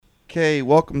Okay,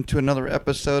 welcome to another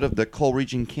episode of the Cole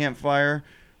Region Campfire.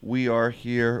 We are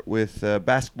here with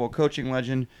basketball coaching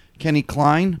legend Kenny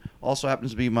Klein. Also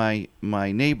happens to be my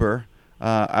neighbor.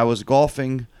 I was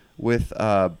golfing with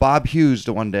Bob Hughes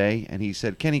the one day, and he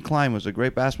said Kenny Klein was a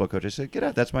great basketball coach. I said, get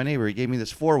out, that's my neighbor. He gave me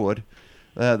this 4-wood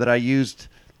that I used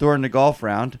during the golf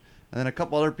round. And then a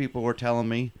couple other people were telling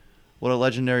me what a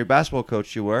legendary basketball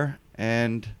coach you were,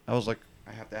 and I was like,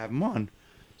 I have to have him on.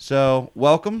 So,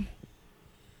 welcome.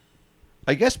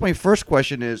 I guess my first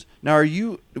question is, now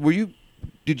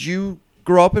did you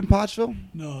grow up in Pottsville?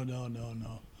 No.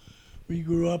 We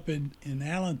grew up in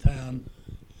Allentown,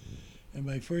 and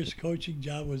my first coaching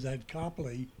job was at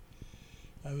Copley.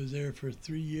 I was there for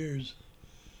 3 years,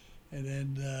 and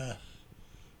then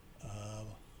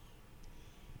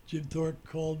Jim Thorpe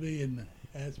called me and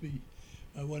asked me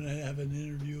if I wanted to have an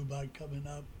interview about coming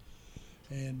up,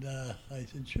 and I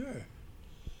said, sure.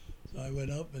 So I went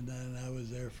up, and then I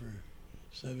was there for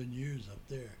 7 years up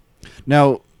there.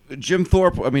 Now, Jim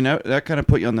Thorpe, I mean, that kind of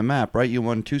put you on the map, right? You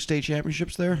won 2 state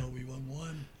championships there? No, we won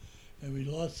one, and we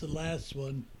lost the last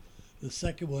one, the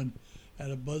second one,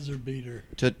 at a buzzer beater.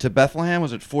 To Bethlehem?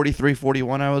 Was it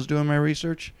 43-41 I was doing my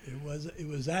research? It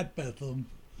was at Bethlehem,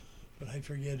 but I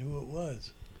forget who it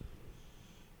was.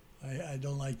 I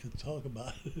don't like to talk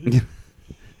about it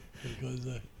because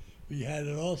we had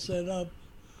it all set up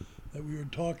that we were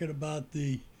talking about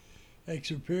the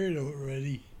extra period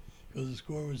already because the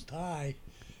score was tie,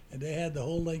 and they had the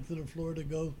whole length of the floor to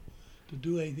go to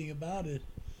do anything about it.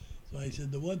 So I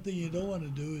said, the one thing you don't want to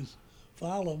do is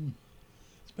foul them,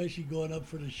 especially going up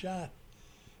for the shot.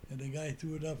 And the guy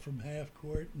threw it up from half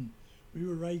court, and we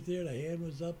were right there. The hand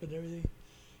was up and everything,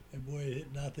 and boy, it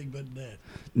hit nothing but net.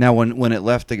 Now, when it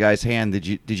left the guy's hand,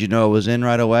 did you know it was in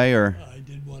right away, or? I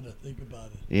didn't want to think about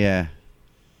it. Yeah.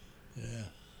 Yeah.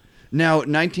 Now,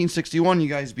 1961, you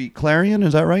guys beat Clarion,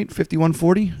 is that right?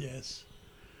 51-40? Yes.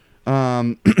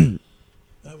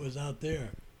 That was out there.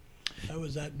 That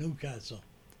was at Newcastle.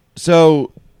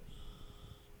 So,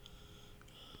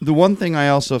 the one thing I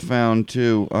also found,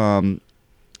 too,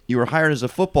 you were hired as a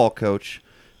football coach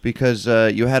because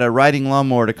you had a riding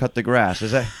lawnmower to cut the grass.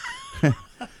 Is that...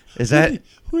 Is that...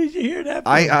 Who did you hear that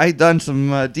from? I done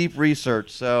some deep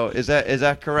research, so is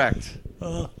that correct?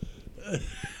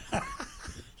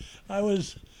 I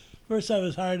was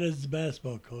hired as the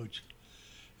basketball coach,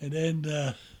 and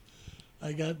then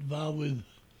I got involved with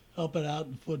helping out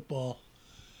in football,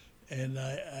 and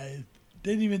I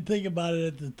didn't even think about it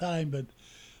at the time, but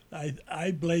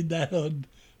I blamed that on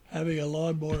having a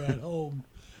lawnmower at home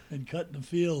and cutting the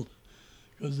field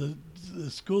because the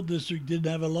school district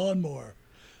didn't have a lawnmower.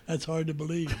 That's hard to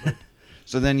believe. But.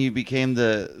 So then you became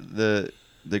the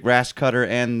grass cutter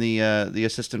and the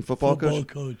assistant football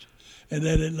coach. And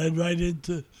then it led right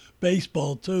into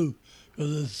baseball, too,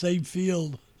 because the same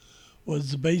field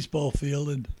was the baseball field,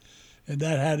 and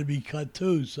that had to be cut,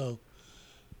 too. So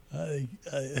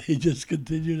he just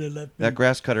continued to let me. That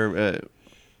grass cutter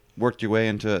worked your way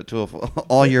into a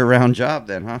all-year-round job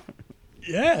then, huh?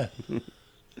 Yeah.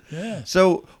 Yeah.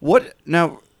 So what –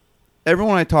 now,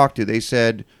 everyone I talked to, they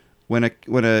said when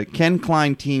a Ken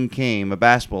Klein team came, a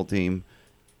basketball team,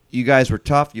 you guys were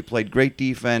tough. You played great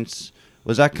defense.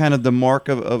 Was that kind of the mark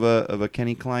of a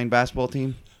Kenny Klein basketball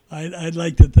team? I'd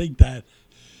like to think that.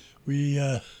 We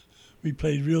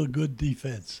played real good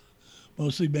defense,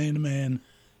 mostly man-to-man.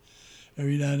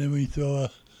 Every now and then we throw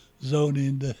a zone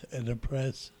in and a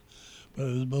press, but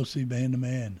it was mostly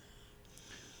man-to-man.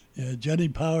 Yeah, Johnny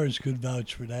Powers could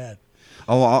vouch for that.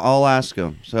 Oh, I'll ask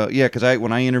him. So yeah, because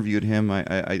when I interviewed him,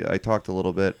 I talked a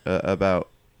little bit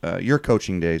about your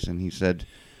coaching days, and he said,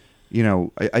 you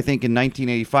know, I think in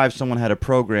 1985 someone had a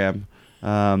program,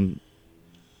 and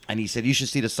he said you should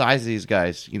see the size of these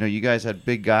guys. You know, you guys had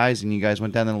big guys, and you guys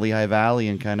went down to the Lehigh Valley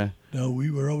and kind of. No,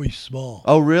 we were always small.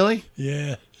 Oh, really?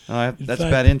 Yeah. That's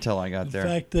bad intel I got there. In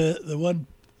fact, the one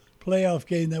playoff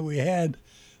game that we had,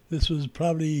 this was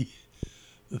probably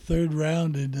the third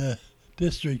round in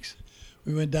districts.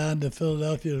 We went down to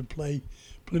Philadelphia to play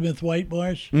Plymouth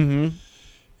Whitemarsh. Mm-hmm.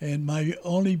 And my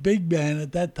only big man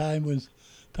at that time was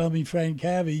Tommy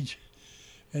Frankavage,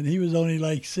 and he was only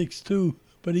like 6'2",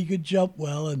 but he could jump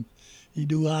well, and he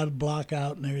knew how to block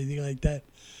out and everything like that.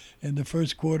 In the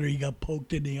first quarter, he got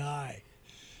poked in the eye,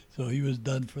 so he was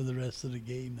done for the rest of the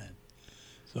game then.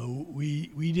 So we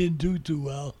didn't do too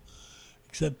well,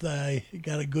 except I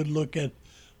got a good look at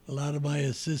a lot of my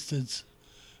assistants,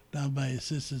 not my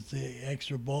assistants, the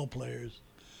extra ball players,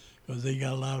 because they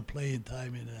got a lot of playing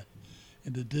time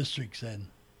in the districts then.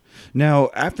 Now,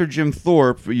 after Jim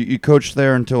Thorpe, you coached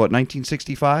there until, what,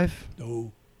 1965?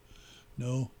 No.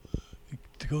 I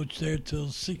coached there till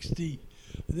 60.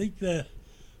 I think the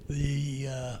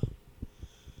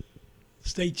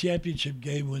state championship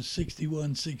game was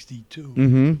 61-62.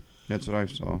 Mm-hmm. That's what I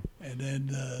saw. And then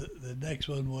the next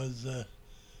one was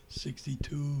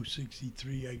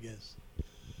 62-63, I guess.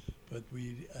 But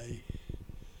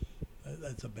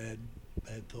that's a bad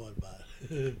thought about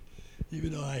it.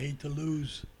 Even though I hate to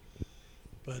lose,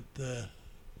 but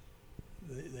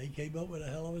they came up with a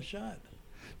hell of a shot.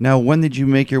 Now, when did you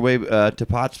make your way to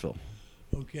Pottsville?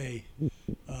 Okay,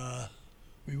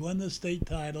 we won the state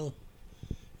title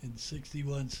in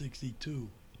 61-62,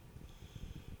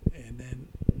 and then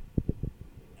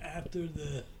after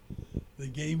the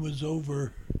game was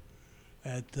over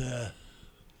at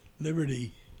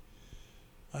Liberty,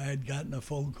 I had gotten a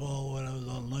phone call when I was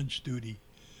on lunch duty.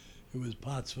 It was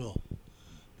Pottsville.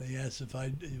 They asked it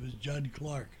was John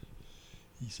Clark.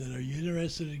 He said, "Are you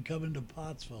interested in coming to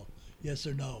Pottsville? Yes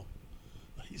or no?"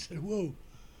 I said, "Whoa,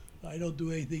 I don't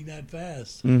do anything that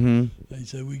fast." Mm-hmm. I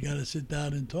said, "We got to sit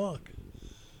down and talk."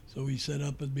 So we set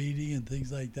up a meeting and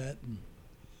things like that, and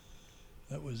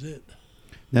that was it.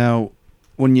 Now,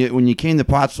 when you came to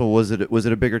Pottsville, was it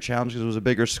a bigger challenge because it was a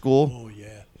bigger school? Oh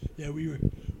yeah.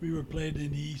 We were playing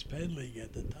in the East Penn League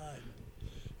at the time,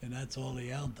 and that's all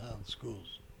the Allentown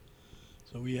schools.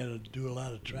 So we had to do a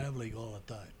lot of traveling all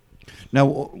the time. Now,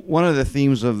 one of the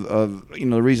themes of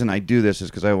the reason I do this is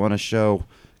because I want to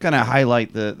kind of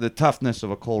highlight the toughness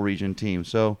of a Coal Region team.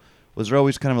 So, was there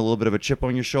always kind of a little bit of a chip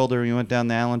on your shoulder when you went down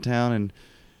to Allentown and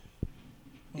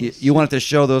you wanted to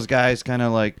show those guys kind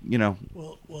of like,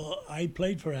 Well, I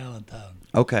played for Allentown.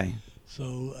 Okay.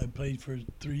 So I played for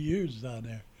 3 years down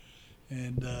there,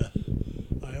 and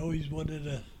I always wanted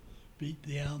to beat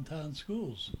the Allentown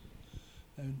schools,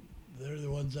 and they're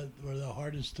the ones that were the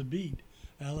hardest to beat.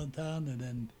 Allentown, and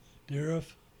then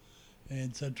Deerfield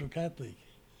and Central Catholic.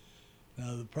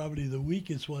 Now, probably the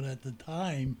weakest one at the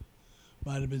time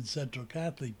might have been Central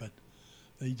Catholic, but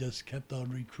they just kept on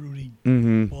recruiting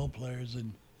ball players,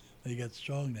 and they got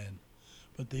strong then.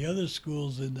 But the other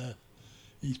schools in the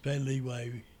East Penn League,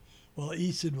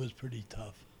 Easton was pretty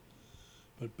tough.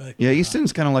 But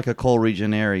Easton's kind of like a Coal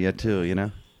Region area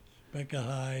too, Becca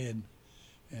High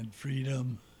and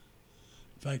Freedom.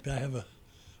 In fact, I have a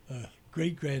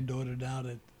great-granddaughter now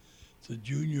that's a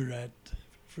junior at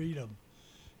Freedom.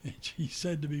 And she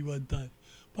said to me one time,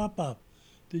 "Papa,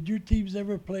 did your teams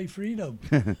ever play Freedom?"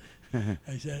 I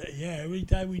said, "Yeah, every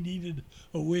time we needed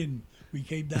a win, we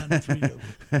came down to Freedom."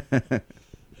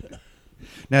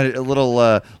 Now, a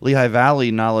little Lehigh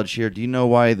Valley knowledge here. Do you know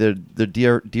why the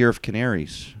Deerfield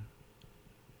Canaries?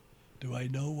 Do I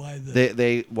know why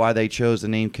why they chose the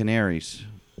name Canaries?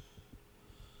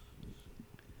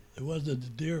 It wasn't the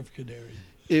Deerfield Canaries.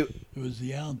 It was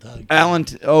the Allentown.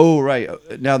 Oh, right.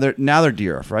 Now they're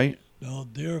Deerfield, right? No,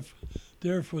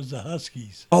 Deerfield was the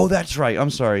Huskies. Oh, that's right. I'm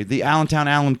sorry. The Allen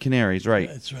Canaries, right?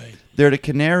 That's right. They're the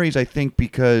Canaries, I think,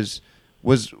 because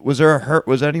was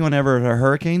anyone ever at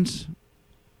Hurricanes?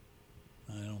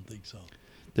 I don't think so.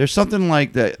 There's something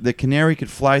like the canary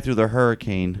could fly through the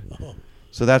hurricane,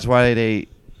 so that's why I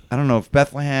don't know if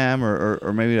Bethlehem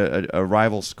or maybe a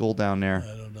rival school down there.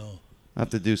 I don't know. I'll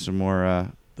have to do some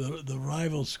more. The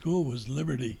rival school was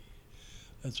Liberty.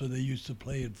 That's where they used to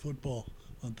play in football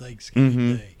on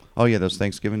Thanksgiving Day. Oh, yeah, those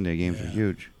Thanksgiving Day games are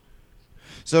huge.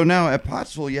 So now at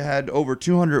Pottsville, you had over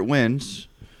 200 wins,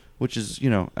 which is,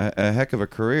 a heck of a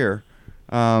career.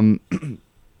 It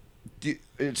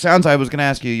sounds, I was going to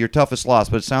ask you your toughest loss,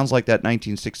 but it sounds like that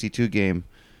 1962 game.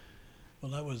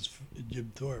 Well, that was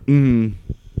Jim Thorpe. Mm-hmm.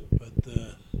 But,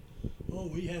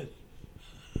 we had,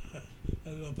 I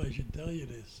don't know if I should tell you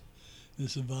this.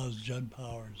 This involves John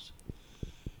Powers.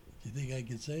 Do you think I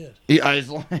can say it? Yeah, as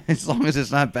long as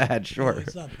it's not bad, sure. No,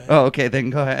 it's not bad. Oh, okay,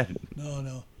 then go ahead.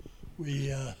 No. We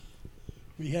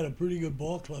had a pretty good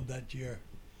ball club that year,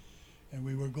 and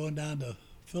we were going down to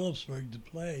Phillipsburg to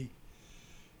play,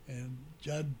 and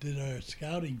John did our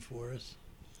scouting for us,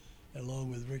 along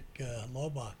with Rick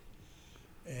Laubach,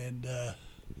 and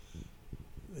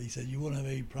he said, "You won't have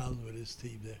any problem with this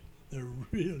team. They're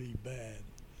really bad."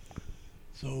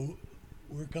 So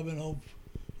we're coming home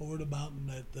over the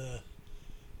mountain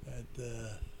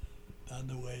on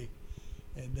the way,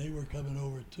 and they were coming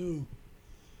over too.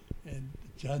 And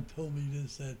John told me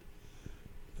this, that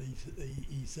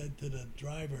he said to the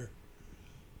driver,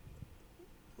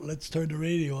 "Let's turn the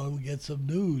radio on and get some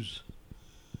news."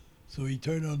 So he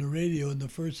turned on the radio, and the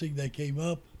first thing that came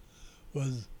up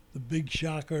was the big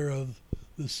shocker of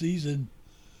the season: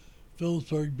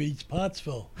 Phillipsburg beats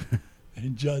Pottsville.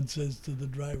 And John says to the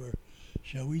driver,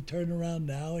 "Shall we turn around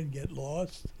now and get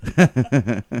lost?"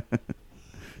 I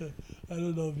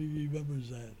don't know if he remembers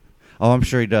that. Oh, I'm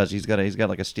sure he does. He's got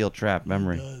like a steel trap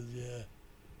memory. He does, yeah.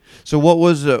 So what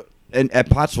was and at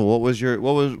Pottsville? What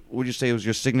would you say was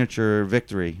your signature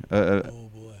victory? Oh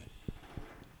boy.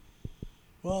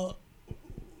 Well,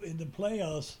 in the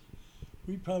playoffs,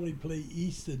 we probably play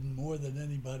Easton more than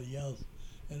anybody else,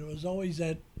 and it was always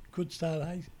at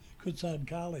Kutztown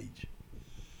College,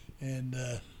 and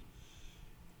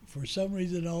for some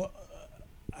reason,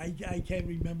 I can't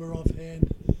remember offhand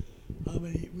how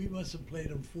many. We must have played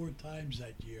them 4 times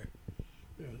that year.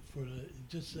 For the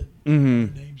just that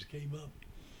Mm-hmm. their names came up,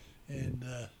 and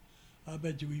I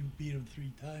bet you we beat them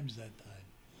 3 times that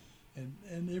time,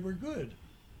 and they were good.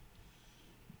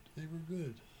 They were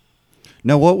good.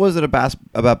 Now, what was it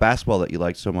about basketball that you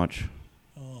liked so much?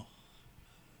 Oh,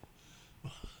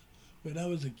 when I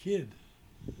was a kid,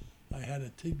 I had a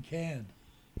tin can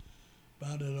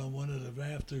mounted on one of the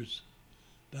rafters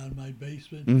down my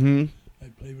basement. Mm-hmm. I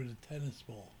played with a tennis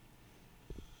ball.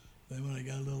 Then when I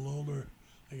got a little older,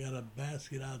 I got a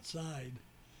basket outside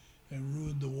and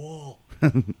ruined the wall.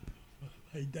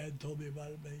 My dad told me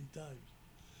about it many times,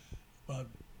 about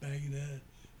banging that.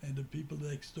 And the people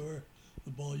next door,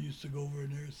 the ball used to go over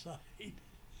on their side.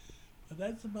 But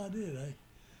that's about it.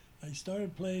 I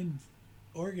started playing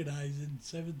organized in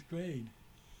 7th grade.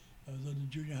 I was on the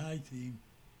junior high team.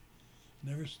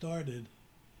 Never started,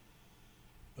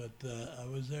 but I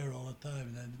was there all the time.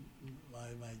 And then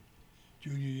my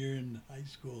junior year in high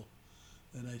school,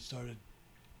 then I starting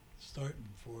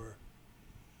for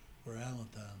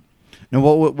Allentown. Now,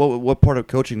 what part of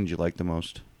coaching did you like the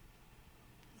most?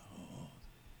 Oh,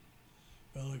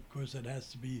 well, of course, it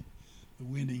has to be the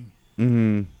winning.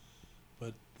 Mm-hmm.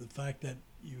 But the fact that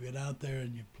you get out there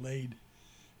and you played,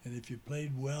 and if you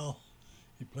played well,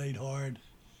 you played hard,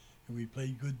 and we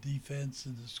played good defense,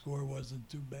 and the score wasn't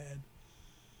too bad,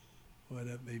 well,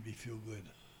 that made me feel good.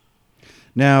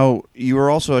 Now, you were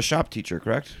also a shop teacher,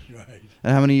 correct? Right.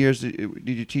 And how many years did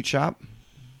you teach shop?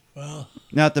 Well,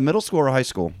 Now, at the middle school or high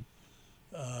school?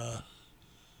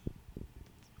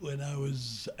 when I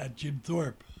was at Jim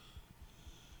Thorpe,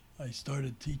 I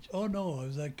started teach. Oh no, I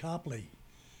was at Copley.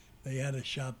 They had a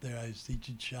shop there. I was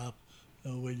teaching shop.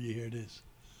 Oh, wait till you hear this.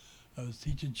 I was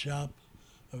teaching shop.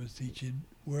 I was teaching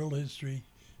world history,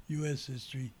 U.S.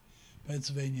 history,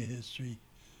 Pennsylvania history,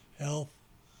 health,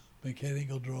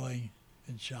 mechanical drawing,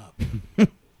 and shop.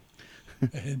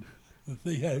 And the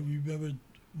thing I remember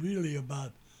really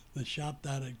about the shop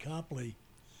down at Copley,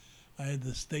 I had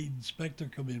the state inspector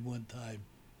come in one time,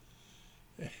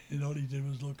 and all he did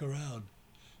was look around,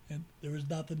 and there was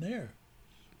nothing there.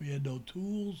 We had no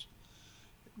tools.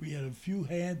 We had a few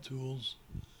hand tools,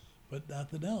 but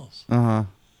nothing else. Uh-huh.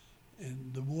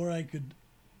 And the more I could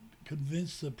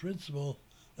convince the principal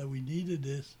that we needed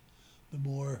this, the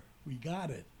more we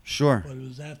got it. Sure. But it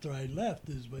was after I left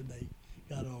is when they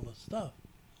got all the stuff.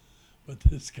 But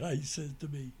this guy said to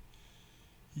me,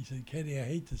 he said, Kenny, I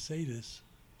hate to say this,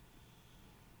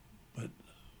 but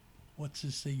what's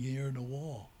this thing here in the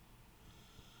wall?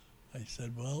 I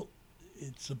said, well,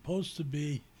 it's supposed to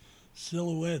be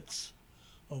silhouettes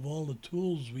of all the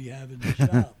tools we have in the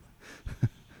shop.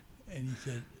 And he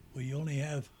said, well, you only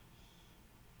have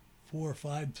 4 or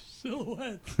 5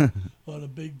 silhouettes on a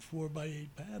big 4x8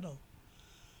 panel.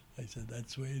 I said,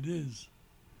 that's the way it is.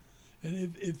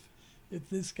 And if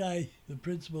this guy, the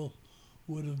principal,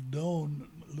 would have known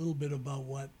a little bit about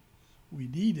what we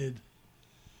needed,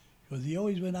 because he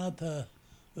always went out to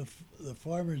the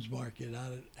farmer's market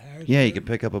out at Harrisburg. Yeah, you could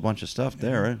pick up a bunch of stuff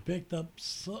there, right? Picked up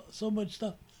so much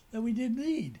stuff that we didn't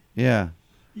need. Yeah.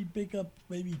 He'd pick up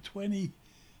maybe 20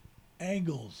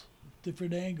 angles,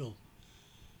 different angles.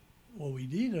 Well, we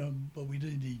needed them, but we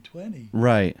didn't need 20.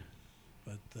 Right.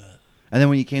 But And then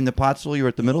when you came to Pottsville, you were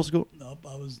at the middle school? nope,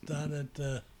 I was down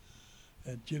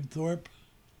at Jim Thorpe,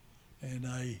 and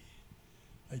I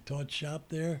taught shop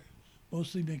there,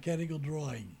 mostly mechanical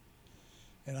drawing.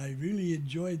 And I really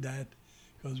enjoyed that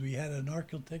because we had an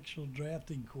architectural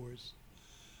drafting course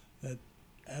that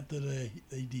after they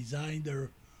designed their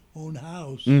own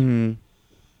house, Mm-hmm.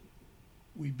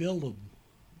 we built them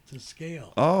to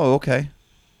scale. Oh, okay.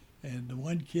 And the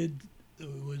one kid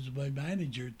who was my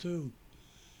manager too,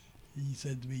 he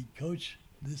said to me, Coach,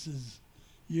 this is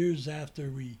years after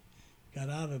we got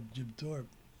out of Jim Thorpe.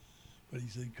 But he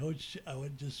said, Coach,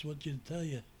 just want you to tell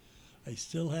you, I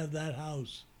still have that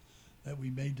house that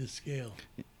we made to scale.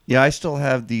 Yeah, I still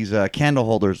have these candle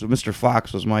holders. Mr.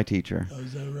 Fox was my teacher. Oh,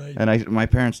 is that right? And my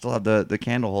parents still have the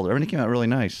candle holder. Everything came out really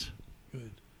nice.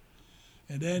 Good.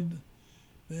 And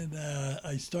then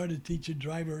I started teaching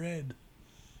driver ed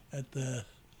at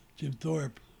Jim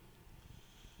Thorpe.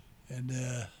 And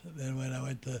then when I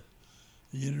went to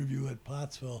the interview at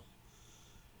Pottsville,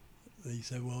 they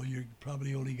said, well, you're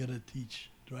probably only going to teach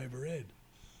driver ed,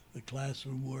 the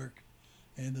classroom work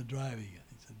and the driving.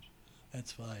 I said,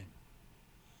 that's fine.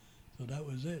 So that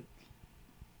was it.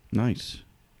 Nice.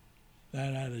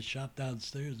 Then I had a shop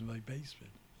downstairs in my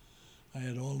basement. I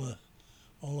had all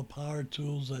the power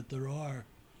tools that there are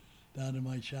down in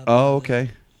my shop. Oh,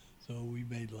 okay. So we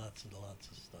made lots and lots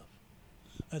of stuff.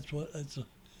 That's a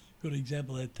good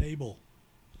example. That table.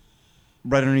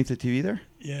 Right underneath the TV there?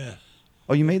 Yeah.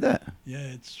 Oh, you made that? Yeah,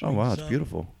 it's. Oh, wow, it's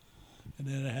beautiful. And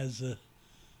then it has that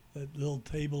little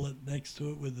table next to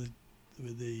it with the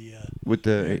With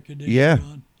the air conditioner yeah.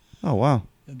 on. Oh, wow.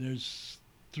 And there's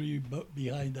three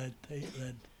behind that table.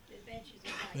 That The benches are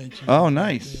back. benches Oh, back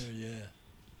nice. there, yeah.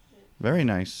 Very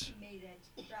nice. We made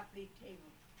a drop leaf table.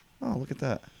 Oh, look at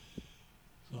that.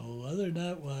 So other than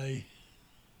that, why?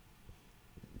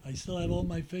 I still have all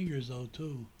my fingers though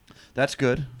too. That's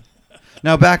good.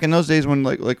 Now, back in those days when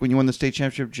like when you won the state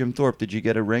championship, Jim Thorpe, did you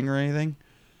get a ring or anything?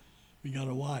 We got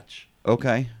a watch,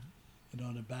 Okay. and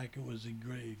on the back it was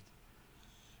engraved.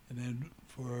 And then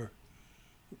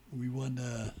we won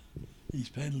the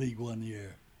East Penn League one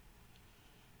year,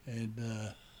 and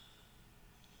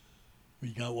we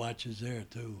got watches there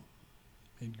too,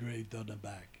 engraved on the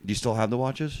back. Do you still have the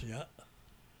watches? Yeah,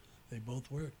 they both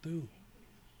work too.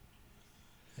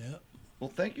 Yeah. Well,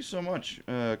 thank you so much,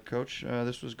 Coach.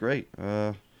 This was great.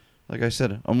 Like I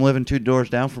said, I'm living 2 doors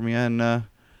down from you, and I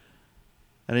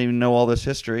didn't even know all this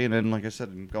history. And then, like I said,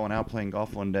 I'm going out playing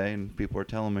golf one day, and people were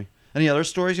telling me. Any other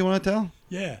stories you want to tell?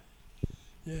 Yeah,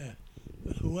 yeah.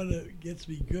 What gets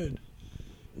me good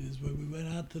is when we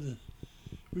went out to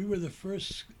we were the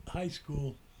first high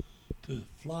school to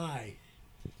fly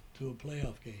to a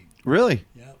playoff game. Really?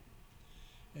 Yep.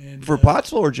 And For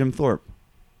Pottsville or Jim Thorpe?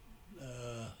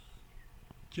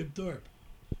 Jim Thorpe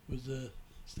was the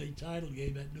state title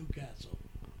game at Newcastle.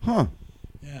 Huh.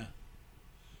 Yeah.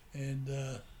 And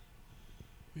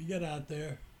we got out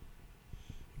there.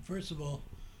 First of all,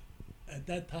 at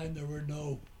that time there were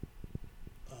no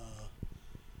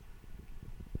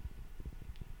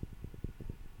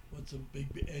what's a big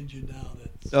engine now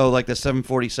that's Oh, like the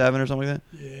 747 or something like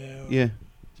that? yeah, Yeah.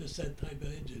 just that type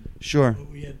of engine. Sure. But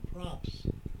we had props,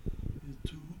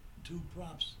 two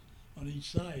props on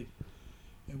each side,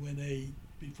 and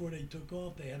before they took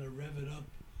off, they had to rev it up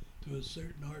to a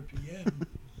certain RPM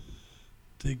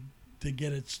to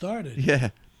get it started. Yeah.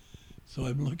 So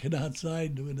I'm looking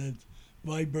outside when it's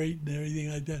vibrating and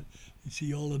everything like that. You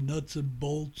see all the nuts and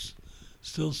bolts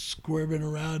still squirming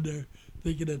around there,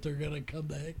 thinking that they're gonna come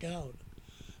the heck out.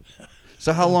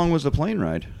 So how long was the plane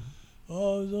ride?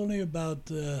 Oh, it was only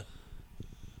about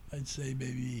I'd say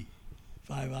maybe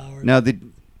 5 hours. Now,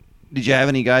 did you have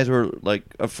any guys who were like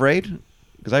afraid?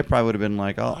 Because I probably would have been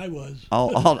like, I was.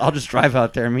 I'll just drive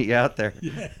out there and meet you out there.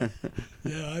 Yeah,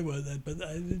 I was. But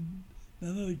I didn't.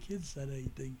 None of the kids said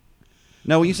anything.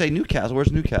 Now, when you say Newcastle,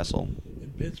 where's Newcastle?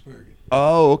 In Pittsburgh.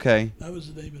 Oh, okay. That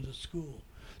was the name of the school.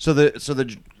 So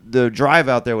the drive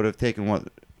out there would have taken what?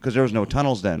 Because there was no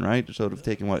tunnels then, right? So it would have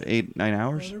taken what, 8-9 Well,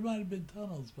 hours? there might have been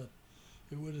tunnels, but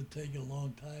it would have taken a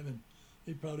long time, and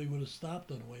they probably would have stopped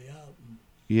on the way out, and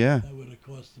Yeah. that would have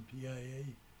cost the PIA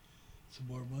some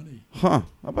more money. Huh.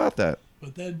 How about that?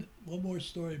 But then one more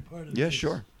story part of Yeah, this.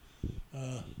 sure.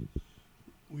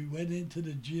 We went into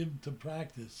the gym to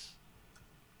practice.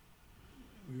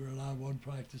 We were allowed one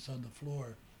practice on the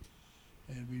floor,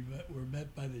 and we were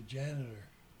met by the janitor.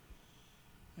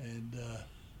 And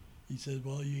he said,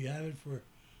 well, you have it for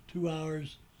 2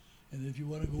 hours, and if you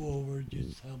want to go over,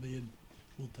 just tell me and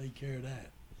we'll take care of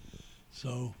that.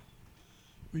 So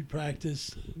we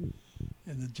practiced,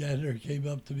 and the janitor came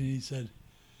up to me and he said,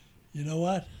 you know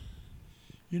what?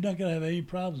 You're not going to have any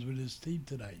problems with this team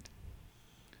tonight.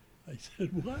 I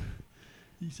said, what?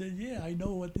 He said, yeah, I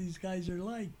know what these guys are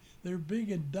like. They're big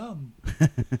and dumb.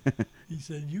 He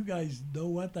said, you guys know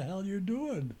what the hell you're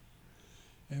doing.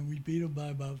 And we beat them by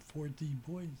about 14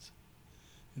 points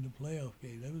in the playoff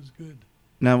game. That was good.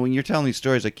 Now, when you're telling these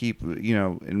stories, I keep,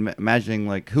 imagining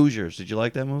like Hoosiers. Did you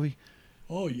like that movie?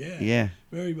 Oh, yeah. Yeah.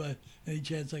 Very much. Any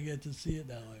chance I get to see it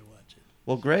now, I watch it.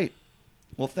 Well, great.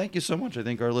 Well, thank you so much. I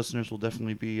think our listeners will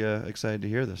definitely be excited to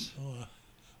hear this. Oh,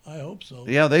 I hope so.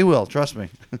 Yeah, they will. Trust me.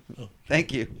 Okay.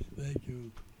 Thank you. Thank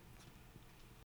you.